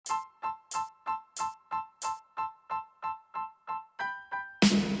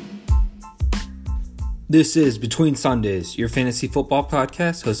This is Between Sundays, your fantasy football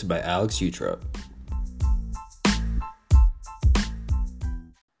podcast hosted by Alex Utrop.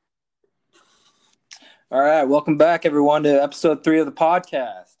 All right, welcome back, everyone, to episode 3 of the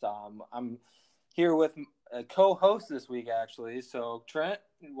podcast. I'm here with a co-host this week, actually. So, Trent,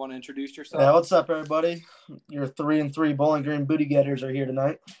 you want to introduce yourself? Yeah, what's up, everybody? Your 3-3 Bowling Green Booty Getters are here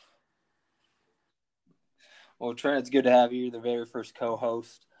tonight. Well, Trent, it's good to have you. You're the very first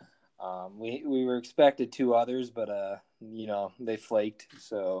co-host. We were expected 2 others, but they flaked.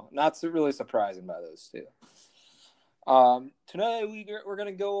 So not really surprising by those 2. Tonight we're going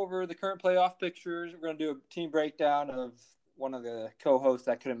to go over the current playoff pictures. We're going to do a team breakdown of one of the co-hosts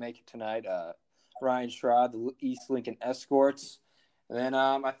that couldn't make it tonight, Ryan Schrod, the East Lincoln Escorts. And then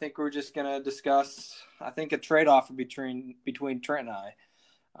I think we're just going to discuss, a trade-off between Trent and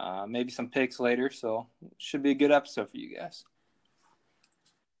I. Maybe some picks later, so it should be a good episode for you guys.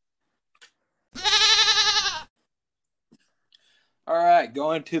 All right,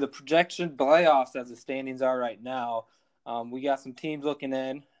 going to the projection playoffs as the standings are right now. We got some teams looking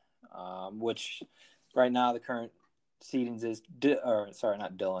in, which right now the current seedings is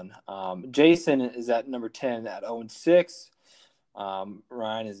not Dylan. Jason is at number 10 at 0-6.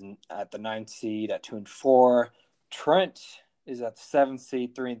 Ryan is at the 9th seed at 2-4. Trent is at the 7th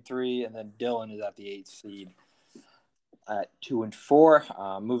seed, 3-3, and then Dylan is at the 8th seed at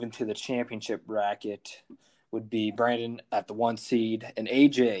 2-4. Moving to the championship bracket would be Brandon at the 1 seed and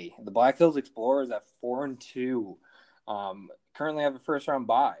AJ, the Black Hills Explorers, at 4-2. Currently have a first round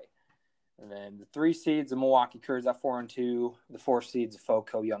bye. And then the 3 seeds, the Milwaukee Curs at 4-2. The 4 seeds, the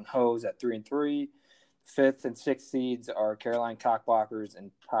FOCO Young Hoes at 3-3. 5th and 6th seeds are Caroline Cockblockers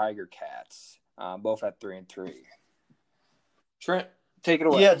and Tiger Cats, both at 3-3. Trent, take it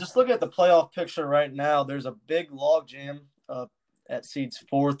away. Yeah, just looking at the playoff picture right now, there's a big log jam at seeds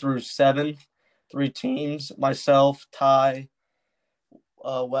 4 through 7. 3 teams, myself, Ty,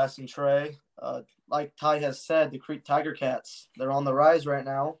 Wes, and Trey. Like Ty has said, the Creek Tiger Cats, they're on the rise right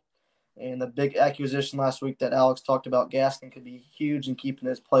now. And the big acquisition last week that Alex talked about, Gaskin, could be huge in keeping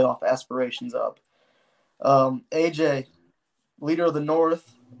his playoff aspirations up. AJ, leader of the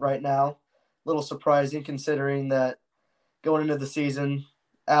North right now. A little surprising considering that going into the season,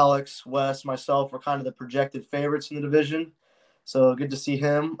 Alex, Wes, myself were kind of the projected favorites in the division. So good to see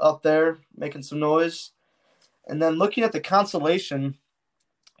him up there making some noise. And then looking at the consolation,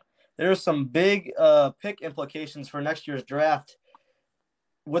 there are some big pick implications for next year's draft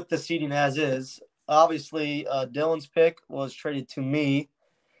with the seeding as is. Obviously, Dylan's pick was traded to me,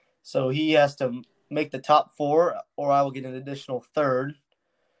 so he has to make the top 4 or I will get an additional 3rd.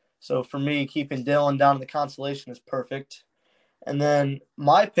 So for me, keeping Dylan down in the consolation is perfect. And then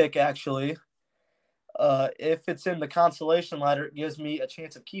my pick, actually, if it's in the consolation ladder, it gives me a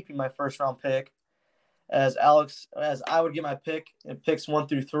chance of keeping my first-round pick. As I would get my pick in picks 1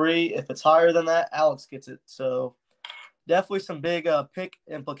 through 3. If it's higher than that, Alex gets it. So definitely some big pick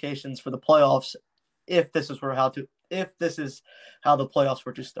implications for the playoffs if this is how the playoffs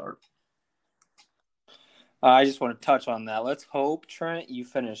were to start. I just want to touch on that. Let's hope, Trent, you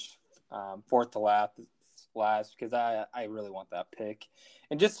finish 4th to last because I really want that pick.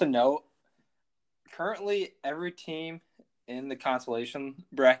 And just to note, currently every team in the consolation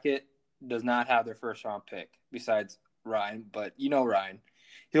bracket does not have their first round pick besides Ryan, but Ryan,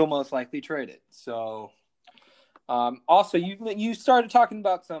 he'll most likely trade it. So also you started talking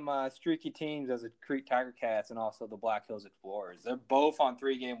about some streaky teams as the Creek Tiger Cats and also the Black Hills Explorers. They're both on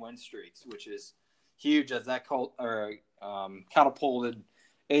 3-game win streaks, which is huge as that catapulted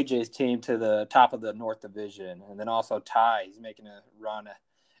AJ's team to the top of the North Division. And then also Ty, he's making a run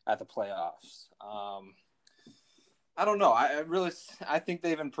at the playoffs. I don't know. I think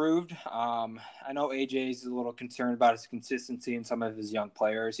they've improved. I know AJ's a little concerned about his consistency in some of his young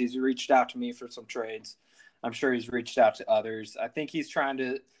players. He's reached out to me for some trades. I'm sure he's reached out to others. I think he's trying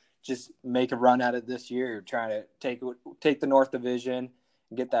to just make a run at it this year, trying to take the North Division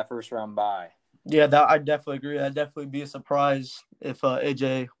and get that first round bye. Yeah, I definitely agree. That'd definitely be a surprise if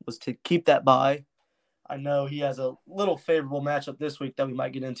AJ was to keep that bye. I know he has a little favorable matchup this week that we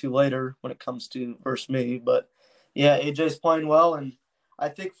might get into later when it comes to versus me. But, yeah, AJ's playing well. And I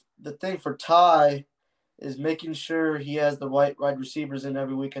think the thing for Ty is making sure he has the right wide receivers in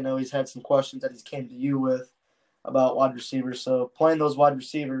every week. I know he's had some questions that he's came to you with about wide receivers. So playing those wide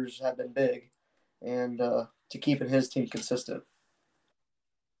receivers have been big and to keeping his team consistent.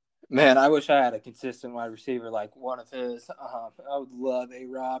 Man, I wish I had a consistent wide receiver like one of his. I would love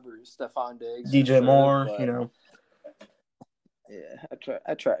A-Rob or Stephon Diggs. DJ Moore, Yeah,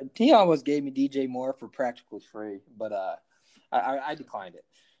 I tried. He almost gave me DJ Moore for practically free, but I declined it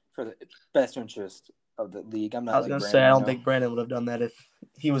for the best interest of the league. I'm I not was like gonna Brandon. say I don't think Brandon would have done that if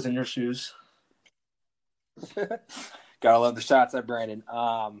he was in your shoes. Gotta love the shots at Brandon.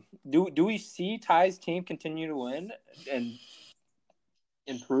 Do we see Ty's team continue to win and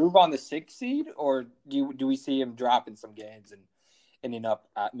improve on the 6th seed, or do we see him dropping some games and ending up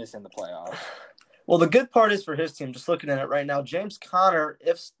missing the playoffs? Well, the good part is for his team, just looking at it right now, James Conner,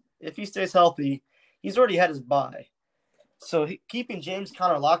 if he stays healthy, he's already had his bye. So keeping James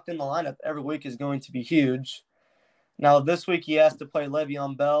Conner locked in the lineup every week is going to be huge. Now, this week he has to play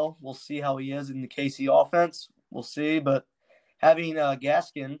Le'Veon Bell. We'll see how he is in the KC offense. We'll see. But having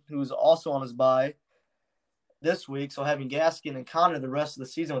Gaskin, who's also on his bye this week, so having Gaskin and Conner the rest of the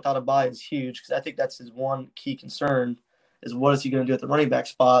season without a bye is huge because I think that's his one key concern is what is he going to do at the running back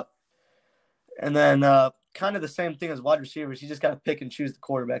spot. And then kind of the same thing as wide receivers. He's just got to pick and choose the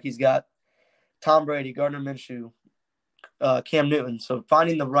quarterback. He's got Tom Brady, Gardner Minshew, Cam Newton. So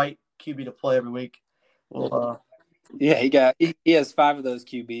finding the right QB to play every week will yeah, he has 5 of those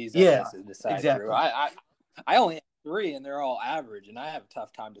QBs. Yeah, exactly. Through. I only have 3, and they're all average, and I have a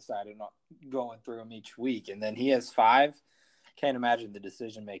tough time deciding going through them each week. And then he has 5. Can't imagine the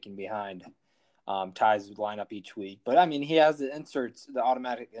decision making behind Ty's lineup each week. But I mean, he has the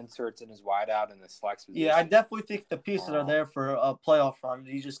automatic inserts in his wideout and the flex position. Yeah, I definitely think the pieces are there for a playoff run.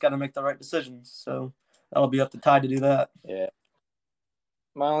 You just got to make the right decisions. So that'll be up to Ty to do that. Yeah.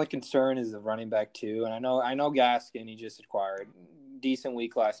 My only concern is the running back too, and I know Gaskin he just acquired decent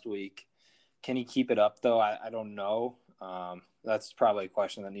week last week. Can he keep it up though? I don't know. That's probably a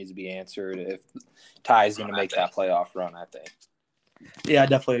question that needs to be answered if Ty's going to make that playoff run. I think. Yeah, I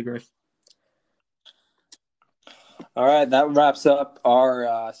definitely agree. All right, that wraps up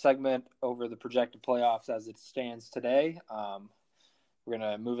our segment over the projected playoffs as it stands today. We're going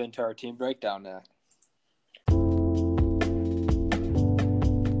to move into our team breakdown now.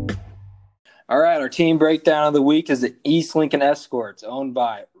 All right, our team breakdown of the week is the East Lincoln Escorts, owned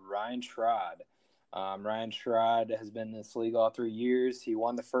by Ryan Schrod. Ryan Schrod has been in this league all 3 years. He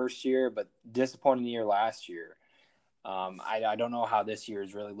won the first year, but disappointing year last year. I don't know how this year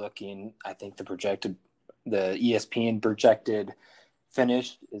is really looking. I think the ESPN projected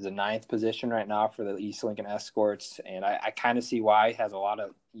finish is the 9th position right now for the East Lincoln Escorts, and I kind of see why. He has a lot of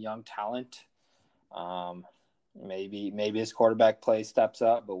young talent. Maybe his quarterback play steps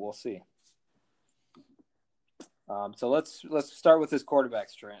up, but we'll see. So let's start with his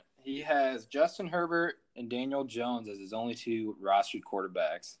quarterbacks, Trent. He has Justin Herbert and Daniel Jones as his only 2 rostered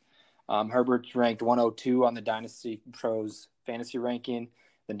quarterbacks. Herbert's ranked 102 on the Dynasty Pros fantasy ranking.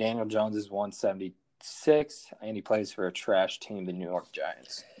 Then Daniel Jones is 176, and he plays for a trash team, the New York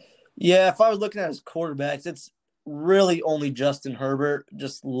Giants. Yeah, if I was looking at his quarterbacks, it's really only Justin Herbert.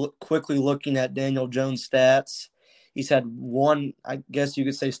 Just quickly looking at Daniel Jones' stats. He's had one, I guess you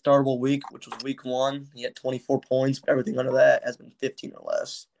could say, startable week, which was week 1. He had 24 points. Everything under that has been 15 or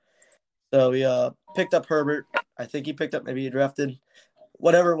less. So he picked up Herbert. I think he picked up, maybe he drafted,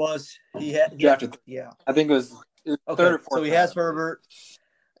 whatever it was. He drafted. Yeah. I think it was okay. 3rd or 4th. So he has Herbert,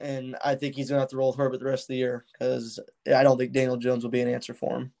 and I think he's going to have to roll with Herbert the rest of the year because I don't think Daniel Jones will be an answer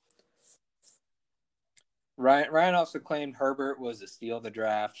for him. Ryan also claimed Herbert was a steal of the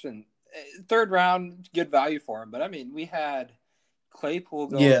draft, and 3rd round, good value for him. But, I mean, we had Claypool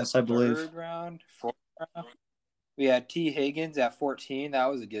go yes, I believe. 3rd round, 4th round. We had T. Higgins at 14.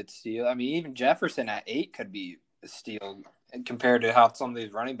 That was a good steal. I mean, even Jefferson at 8 could be a steal compared to how some of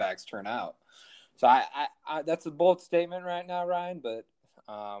these running backs turn out. So, I that's a bold statement right now, Ryan, but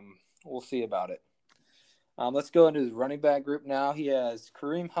we'll see about it. Let's go into his running back group now. He has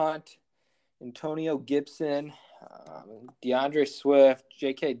Kareem Hunt, Antonio Gibson, DeAndre Swift,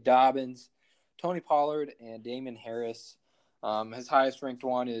 J.K. Dobbins, Tony Pollard, and Damon Harris. His highest ranked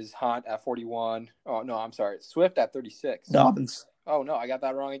one is Hunt at 41. Oh, no, I'm sorry. Swift at 36. Dobbins. Oh, no, I got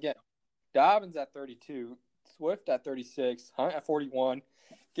that wrong again. Dobbins at 32. Swift at 36. Hunt at 41.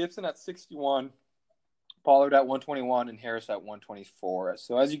 Gibson at 61. Pollard at 121. And Harris at 124.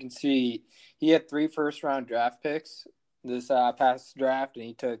 So, as you can see, he had 3 first-round draft picks this past draft, and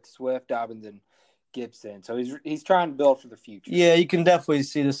he took Swift, Dobbins, and Gibson. So, he's trying to build for the future. Yeah, you can definitely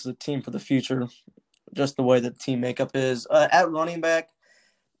see this as a team for the future. Just the way the team makeup is. At running back,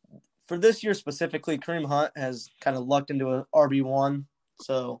 for this year specifically, Kareem Hunt has kind of lucked into an RB1.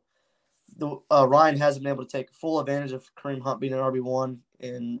 So Ryan hasn't been able to take full advantage of Kareem Hunt being an RB1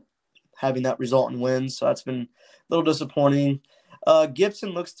 and having that result in wins. So that's been a little disappointing. Gibson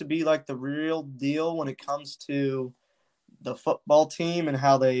looks to be like the real deal when it comes to the football team and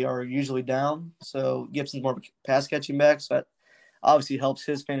how they are usually down. So Gibson's more of a pass-catching back, so that obviously helps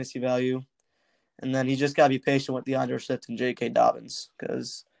his fantasy value. And then he just got to be patient with DeAndre Swift and J.K. Dobbins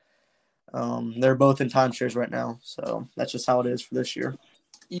because They're both in timeshares right now, so that's just how it is for this year.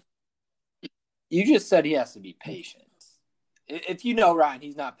 You just said he has to be patient. If you know Ryan,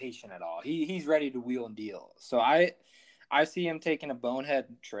 he's not patient at all. He's ready to wheel and deal. So I see him taking a bonehead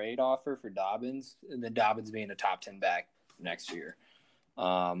trade offer for Dobbins, and then Dobbins being a top 10 back next year.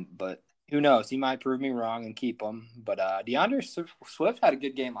 But who knows? He might prove me wrong and keep him. But DeAndre Swift had a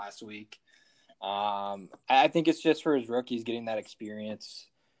good game last week. I think it's just for his rookies getting that experience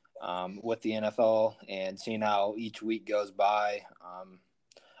with the NFL and seeing how each week goes by.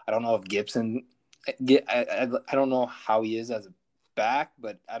 I don't know if Gibson – I don't know how he is as a back,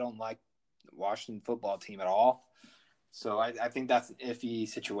 but I don't like the Washington football team at all. So I think that's an iffy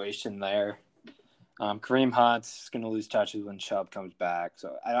situation there. Kareem Hunt's going to lose touches when Chubb comes back.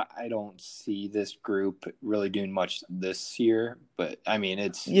 So I don't see this group really doing much this year. But, I mean,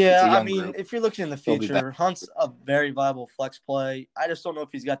 it's a young group. If you're looking in the future, Hunt's a very viable flex play. I just don't know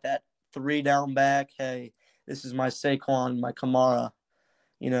if he's got that 3-down back. Hey, this is my Saquon, my Kamara.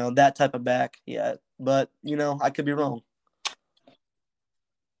 That type of back. Yeah, but, I could be wrong.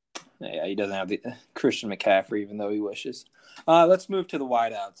 Yeah, he doesn't have the Christian McCaffrey, even though he wishes. Let's move to the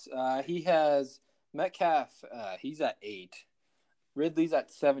wideouts. He has Metcalf. He's at 8. Ridley's at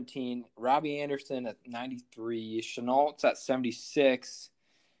 17. Robbie Anderson at 93. Chenault's at 76.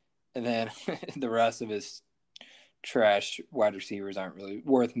 And then the rest of his trash wide receivers aren't really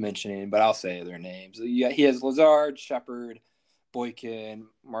worth mentioning, but I'll say their names. He has Lazard, Shepard, Boykin,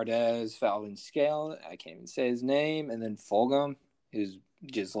 Mardez, Falvin Scale. I can't even say his name. And then Fulgham, who's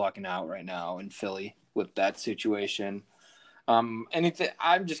just lucking out right now in Philly with that situation. I'm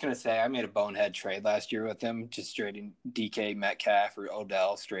just going to say I made a bonehead trade last year with him, just trading DK Metcalf or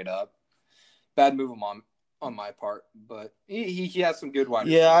Odell straight up. Bad move on my part, but he has some good wide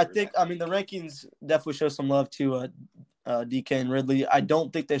receivers. Yeah, I think the rankings definitely show some love to DK and Ridley. I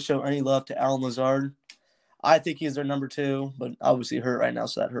don't think they show any love to Allen Lazard. I think he's their number 2, but obviously hurt right now,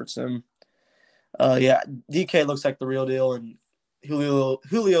 so that hurts him. DK looks like the real deal, and Julio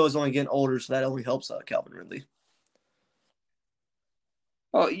is only getting older, so that only helps Calvin Ridley.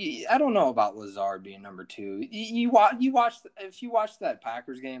 Well, I don't know about Lazard being number 2. If you watched that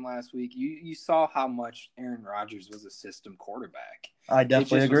Packers game last week, you saw how much Aaron Rodgers was a system quarterback. I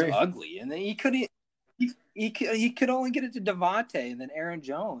definitely agree. It just was ugly, and then he could only get it to Devontae and then Aaron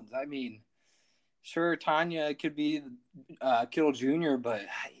Jones. I mean, sure, Tanya could be Kittle Jr., but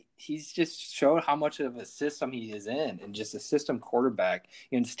he's just showed how much of a system he is in and just a system quarterback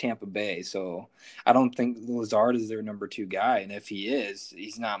against Tampa Bay. So I don't think Lazard is their number 2 guy. And if he is,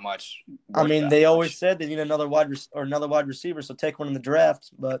 he's not much. They always said they need another wide receiver, so take one in the draft,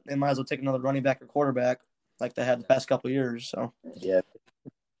 but they might as well take another running back or quarterback like they had the past couple of years. So yeah,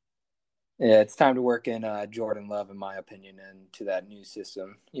 it's time to work in Jordan Love, in my opinion, into that new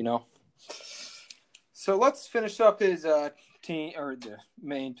system, So let's finish up his team or the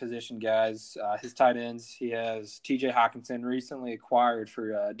main position guys. His tight ends. He has T.J. Hockenson, recently acquired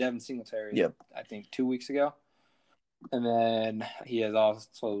for Devin Singletary. Yep. I think 2 weeks ago. And then he has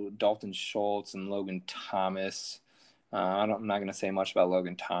also Dalton Schultz and Logan Thomas. I'm not going to say much about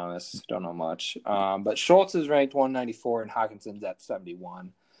Logan Thomas. Don't know much. But Schultz is ranked 194 and Hawkinson's at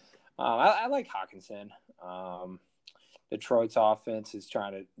 71. I like Hockenson. Detroit's offense is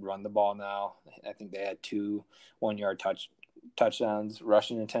trying to run the ball now. I think they had 2 one-yard touchdowns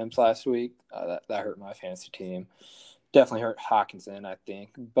rushing attempts last week. That hurt my fantasy team. Definitely hurt Hockenson, I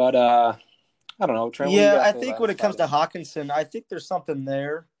think. But I don't know. Trent, I think when it comes to Hockenson, I think there's something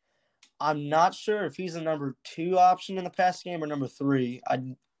there. I'm not sure if he's a number 2 option in the pass game or number 3.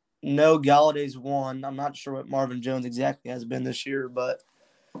 I know Galladay's 1. I'm not sure what Marvin Jones exactly has been this year, but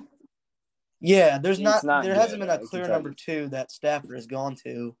yeah, there hasn't been a clear number 2 that Stafford has gone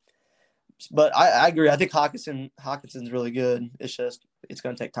to. But I agree. I think Hawkinson's really good. It's just it's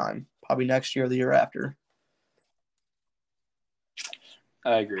going to take time. Probably next year or the year after.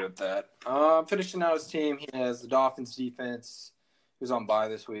 I agree with that. Finishing out his team, he has the Dolphins defense, who's on bye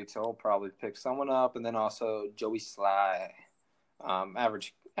this week, so he'll probably pick someone up, and then also Joey Sly,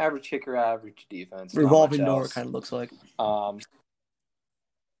 average kicker, average defense. Revolving door kind of looks like.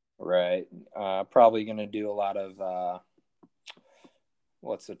 Right. Probably going to do a lot of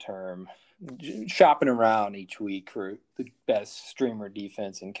what's the term? Shopping around each week for the best streamer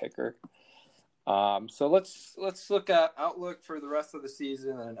defense and kicker. So let's look at outlook for the rest of the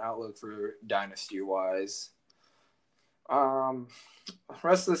season and outlook for dynasty wise.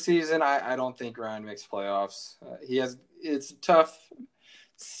 Rest of the season, I don't think Ryan makes playoffs. It's tough.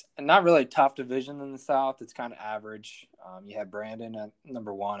 It's not really a tough division in the South. It's kind of average. You have Brandon at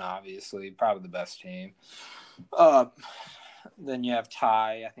number 1, obviously, probably the best team. Then you have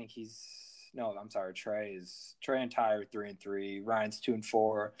Ty. I think he's No, I'm sorry. Trey and Ty are 3-3. Ryan's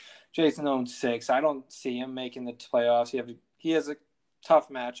 2-4. Jason owns 6. I don't see him making the playoffs. He has a tough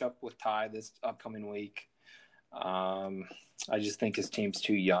matchup with Ty this upcoming week. I just think his team's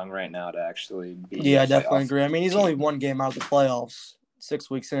too young right now to actually be. Yeah, I definitely agree. I mean, he's only one game out of the playoffs, 6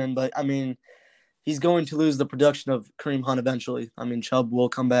 weeks in, but I mean, he's going to lose the production of Kareem Hunt eventually. I mean, Chubb will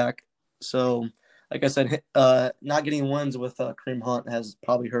come back. So, like I said, not getting wins with Kareem Hunt has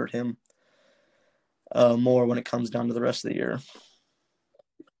probably hurt him more when it comes down to the rest of the year.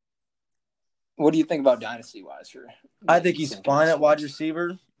 What do you think about dynasty-wise? I think he's fine at wide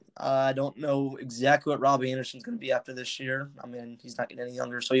receiver. I don't know exactly what Robbie Anderson's going to be after this year. I mean, he's not getting any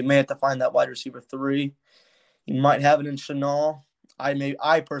younger, so you may have to find that wide receiver 3. You might have it in Chenal.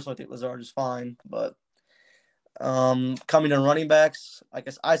 I personally think Lazard is fine, but coming to running backs, I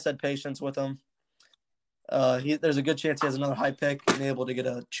guess I said patience with him. There's a good chance he has another high pick and able to get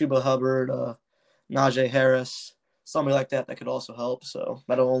a Chuba Hubbard, Najee Harris, somebody like that could also help. So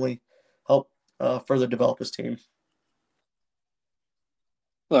that'll only help further develop his team.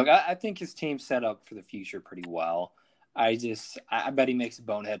 Look, I think his team's set up for the future pretty well. I bet he makes a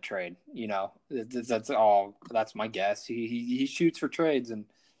bonehead trade. You know, that's all. That's my guess. He shoots for trades, and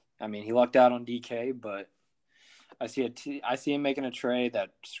I mean, he lucked out on DK, but I see him making a trade that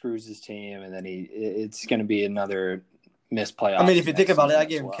screws his team, and then it's going to be another missed playoff. I mean, if you think about it, I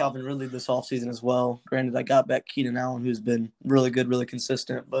gave him Calvin Ridley this offseason as well. Granted, I got back Keenan Allen, who's been really good, really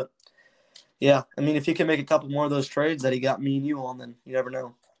consistent. But, yeah, I mean, if he can make a couple more of those trades that he got me and you on, then you never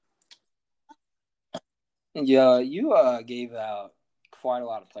know. Yeah, you gave out quite a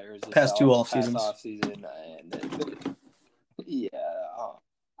lot of players this past two off seasons. And yeah,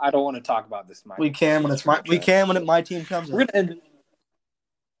 I don't want to talk about this. We can when my team comes. We're gonna end.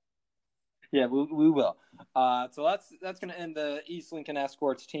 Yeah, we will. So that's gonna end the East Lincoln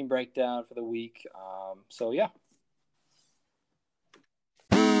Escorts team breakdown for the week. So yeah.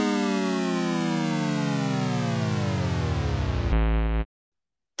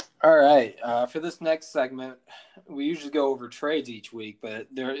 All right. For this next segment, we usually go over trades each week, but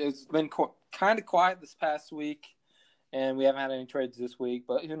it's been kind of quiet this past week, and we haven't had any trades this week.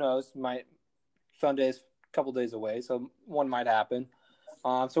 But who knows? Sunday's a couple days away, so one might happen.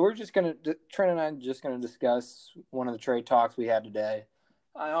 So we're just Trent and I are just gonna discuss one of the trade talks we had today.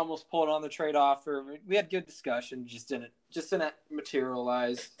 I almost pulled on the trade offer. We had good discussion, just didn't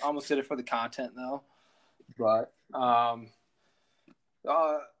materialize. Almost did it for the content though, but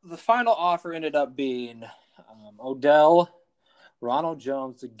the final offer ended up being Odell, Ronald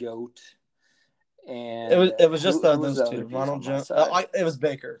Jones, the GOAT, and it was just those two. Ronald Jones. It was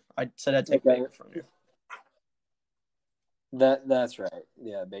Baker. I said I'd take Baker from you. That's right.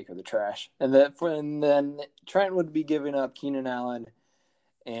 Yeah, Baker the trash, and then Trent would be giving up Keenan Allen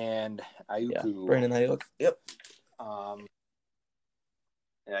and Ayuku. Yeah, Brandon Ayuk. Yep.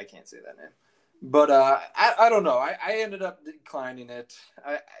 Yeah, I can't say that name. But I don't know. I ended up declining it.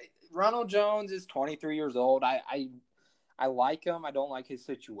 Ronald Jones is 23 years old. I like him. I don't like his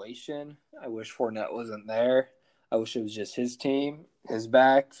situation. I wish Fournette wasn't there. I wish it was just his team, his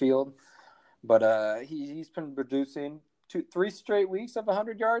backfield. But he's been producing 3 straight weeks of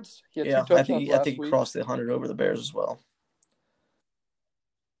 100 yards. He had 2 touchdowns I think he crossed the 100 over the Bears as well.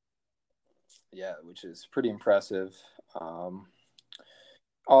 Yeah, which is pretty impressive.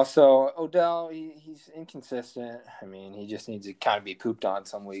 Also, Odell, he's inconsistent. I mean, he just needs to kind of be pooped on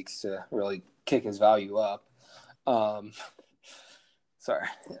some weeks to really kick his value up. Sorry.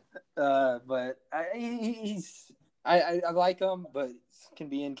 But I like him, but can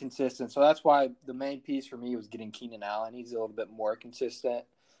be inconsistent. So that's why the main piece for me was getting Keenan Allen. He's a little bit more consistent.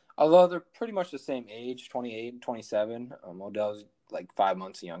 Although they're pretty much the same age, 28 and 27. Odell's like 5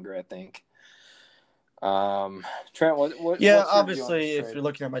 months younger, I think. Trent, what? Yeah, obviously, if you're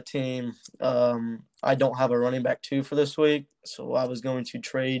looking at my team, I don't have a running back 2 for this week, so I was going to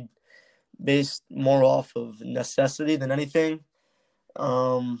trade based more off of necessity than anything.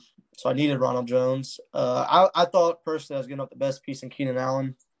 So I needed Ronald Jones. I thought personally I was getting up the best piece in Keenan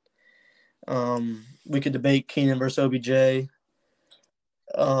Allen. We could debate Keenan versus OBJ.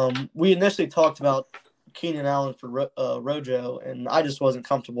 We initially talked about Keenan Allen for Rojo, and I just wasn't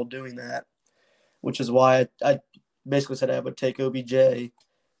comfortable doing that, which is why I basically said I would take OBJ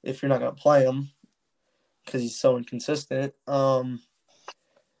if you're not going to play him because he's so inconsistent. And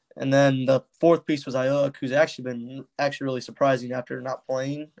then the fourth piece was Ayuk, who's actually been really surprising after not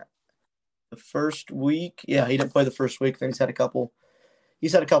playing the first week. Yeah, he didn't play the first week. Then he's had a couple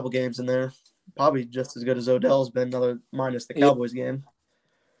games in there, probably just as good as Odell's been. Another minus the Cowboys game.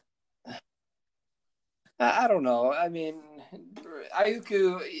 I don't know. I mean,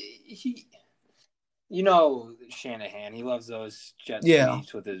 Ayuku, Shanahan, he loves those jet Yeah.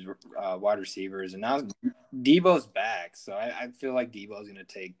 sweeps with his wide receivers, and now Debo's back, so I feel like Debo's going to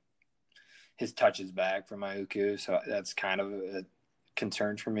take his touches back from Ayuku, so that's kind of a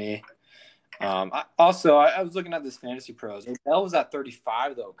concern for me. I was looking at this Fantasy Pros. Odell was at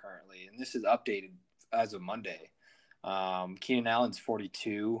 35 though currently, and this is updated as of Monday. Keenan Allen's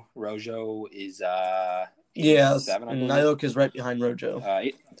 42. Rojo is 87, I and believe. Ayuk is right behind Rojo.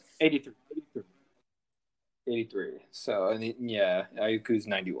 83. 83. So, and Ayuku's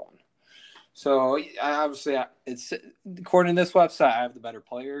 91. So, obviously, it's according to this website, I have the better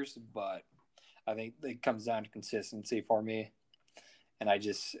players, but I think it comes down to consistency for me. And I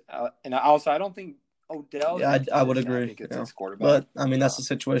don't think Odell. Yeah, I would agree. I think it's his quarterback. But I mean, that's the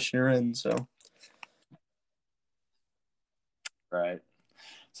situation you're in. So, right.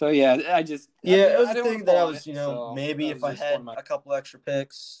 So yeah, it was a thing that I was, maybe if I had a couple extra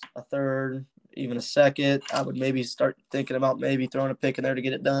picks, a third, even a second, I would maybe start thinking about maybe throwing a pick in there to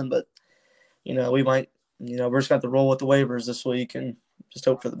get it done. But we might, we're just got to roll with the waivers this week and just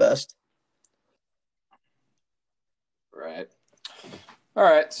hope for the best. Right. All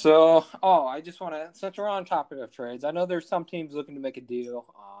right, so I just want to, since we're on topic of trades, I know there's some teams looking to make a deal.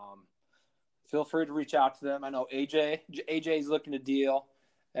 Feel free to reach out to them. I know AJ's looking to deal.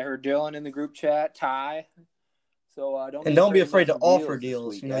 I heard Dylan in the group chat, Ty. So don't be afraid to offer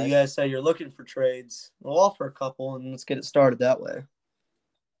deals. Week, you guys say you're looking for trades. We'll offer a couple and let's get it started that way.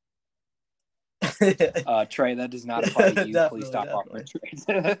 Trey, that does not apply to you. Please stop offering trades.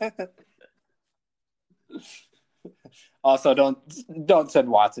 Also, don't send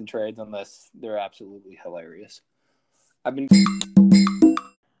Watson trades unless they're absolutely hilarious.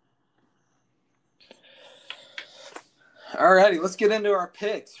 Alrighty, let's get into our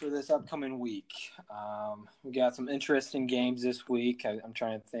picks for this upcoming week. We got some interesting games this week. I'm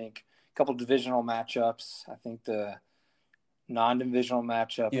trying to think. A couple divisional matchups. I think the non-divisional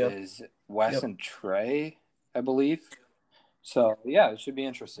matchup is Wes and Trey, I believe. So, yeah, it should be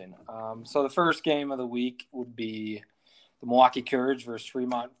interesting. So the first game of the week would be the Milwaukee Courage versus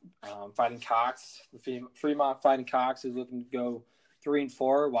Fremont Fighting Cox. The Fremont Fighting Cox is looking to go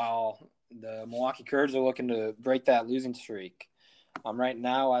 3-4, while the Milwaukee Courage are looking to break that losing streak. Right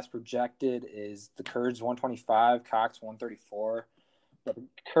now, as projected, is the Courage 125, Cox 134. But the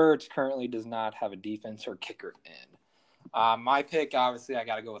Courage currently does not have a defense or kicker in. My pick, obviously, I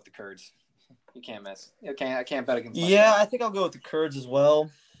got to go with the Courage. You can't miss. I can't bet against myself. Yeah, I think I'll go with the Courage as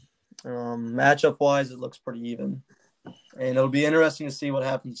well. Matchup-wise, it looks pretty even. And it'll be interesting to see what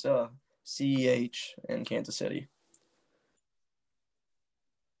happens to CEH in Kansas City.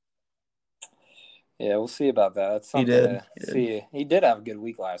 Yeah, we'll see about that. That's something to see. He did have a good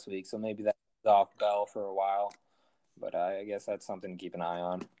week last week, so maybe that's off Bell for a while. But I guess that's something to keep an eye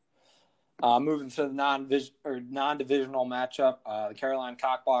on. Moving to the non-divisional matchup, the Carolina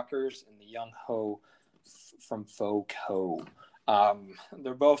Cockblockers and the Young Ho from FOCO.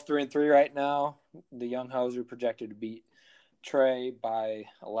 They're both 3-3 right now. The Young Hoes are projected to beat Trey by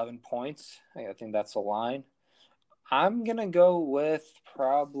 11 points. I think that's the line. I'm going to go with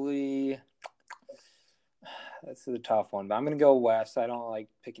probably – that's a tough one, but I'm going to go West. I don't like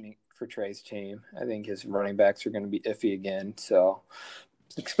picking for Trey's team. I think his running backs are going to be iffy again, so –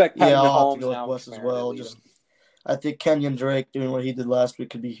 expect Patrick Mahomes to go with West as well. I think Kenyon Drake doing what he did last week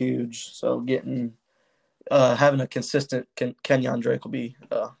could be huge. So having a consistent Kenyon Drake will be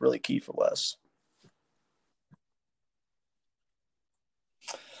really key for Wes.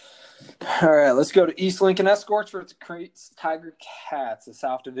 All right, let's go to East Lincoln Escorts versus Tiger Cats, a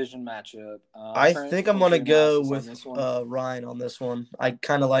South Division matchup. I think I'm going to go with Ryan on this one. I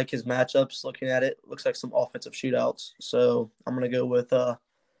kind of like his matchups looking at it. Looks like some offensive shootouts. So I'm going to go with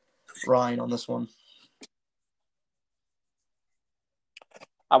Ryan on this one.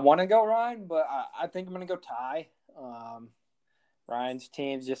 I want to go Ryan, but I think I'm going to go Ty. Ryan's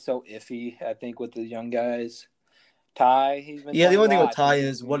team's just so iffy, I think, with the young guys. Ty, he's been the only thing with Ty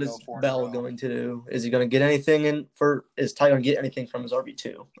is what is Bell going to do? Is he going to get anything is Ty going to get anything from his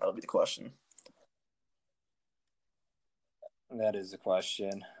RB2? That'll be the question. That is the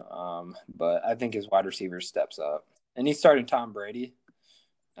question. But I think his wide receiver steps up. And he's starting Tom Brady.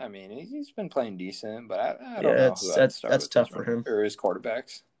 I mean, he's been playing decent, but I don't know who that's tough for him. Or his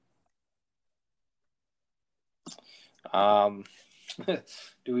quarterbacks.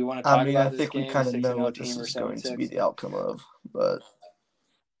 Do we want to talk about this game? I think we kind of know what this is going to be the outcome of, but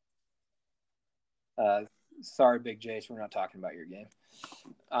sorry, Big Jace, we're not talking about your game.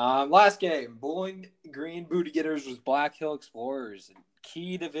 Last game, Bowling Green Booty Getters was Black Hill Explorers.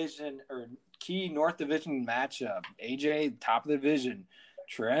 Key North Division matchup. AJ, top of the division.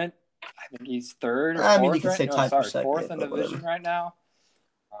 Trent, I think he's third or I mean, fourth. you can say tied for second, fourth in but division whatever. right now.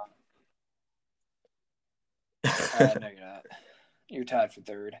 No, you're not. You're tied for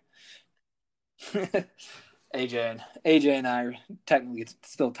third. AJ and I are technically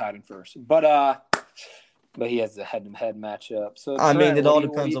still tied in first, but he has the head-to-head matchup. So I mean, it what all do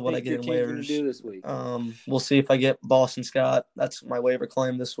depends you on what I think get your in team's going to waivers. do this week? We'll see if I get Boston Scott. That's my waiver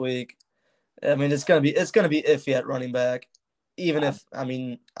claim this week. I mean, it's gonna be iffy at running back. Even if, I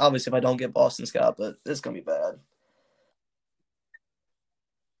mean, obviously if I don't get Boston Scott, but it's gonna be bad.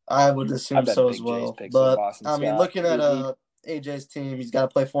 I would assume so as well. But I mean, looking at AJ's team, he's got to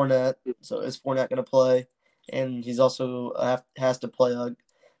play Fournette. So is Fournette going to play? And he's also has to play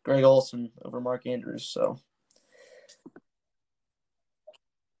Greg Olsen over Mark Andrews. So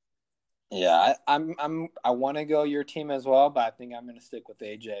yeah, I want to go your team as well, but I think I'm going to stick with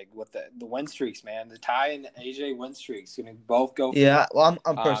AJ with the win streaks, man. The Ty and AJ win streaks going to both go. Yeah, well,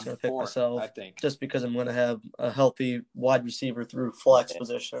 I'm personally going to pick 4, myself. I think just because I'm going to have a healthy wide receiver through flex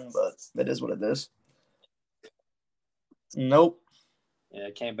position, but it is what it is. Nope.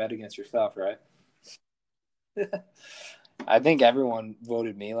 Yeah, can't bet against yourself, right? I think everyone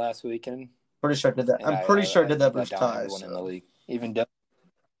voted me last weekend. Pretty sure I did that. I'm pretty sure I did that versus Ty. Everyone in the league, even AJ.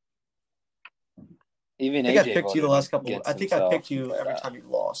 I picked you the last couple. I think I picked you every time you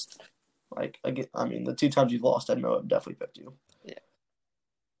lost. The 2 times you've lost, I know I've definitely picked you. Yeah.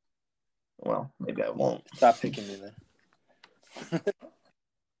 Well, maybe I won't. Stop picking me then.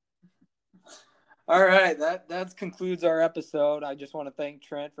 All right, that concludes our episode. I just want to thank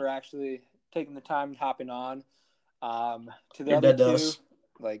Trent for actually taking the time and hopping on. To the other two,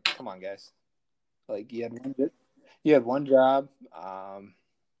 come on, guys. You had one job.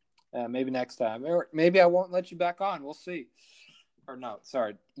 Maybe next time, or maybe I won't let you back on. We'll see. Or no,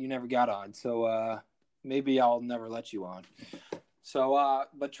 sorry, you never got on. So maybe I'll never let you on. So,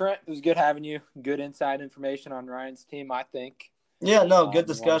 but Trent, it was good having you. Good inside information on Ryan's team, I think. Yeah, no, good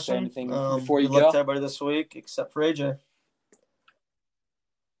discussion. Anything before you go? Good luck to everybody this week, except for AJ.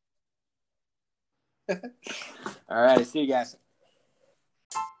 All right, see you guys.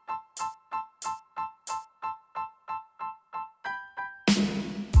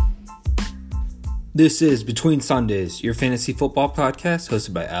 This is Between Sundays, your fantasy football podcast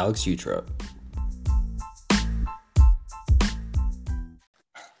hosted by Alex Utrope.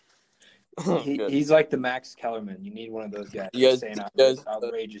 He's like the Max Kellerman. You need one of those guys saying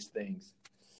outrageous things.